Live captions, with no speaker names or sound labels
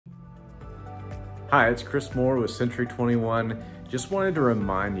Hi, it's Chris Moore with Century 21. Just wanted to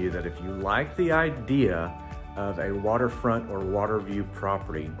remind you that if you like the idea of a waterfront or water view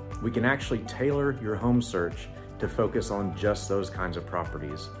property, we can actually tailor your home search to focus on just those kinds of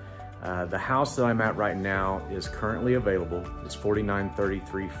properties. The house that I'm at right now is currently available. It's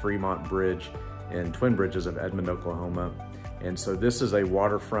 4933 Fremont Bridge in Twin Bridges of Edmond, Oklahoma. And so this is a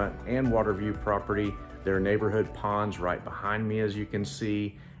waterfront and water view property. There are neighborhood ponds right behind me, as you can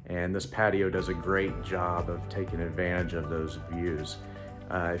see, and this patio does a great job of taking advantage of those views.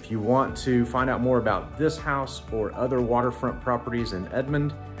 If you want to find out more about this house or other waterfront properties in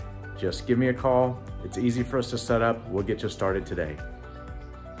Edmond, just give me a call. It's easy for us to set up. We'll get you started today.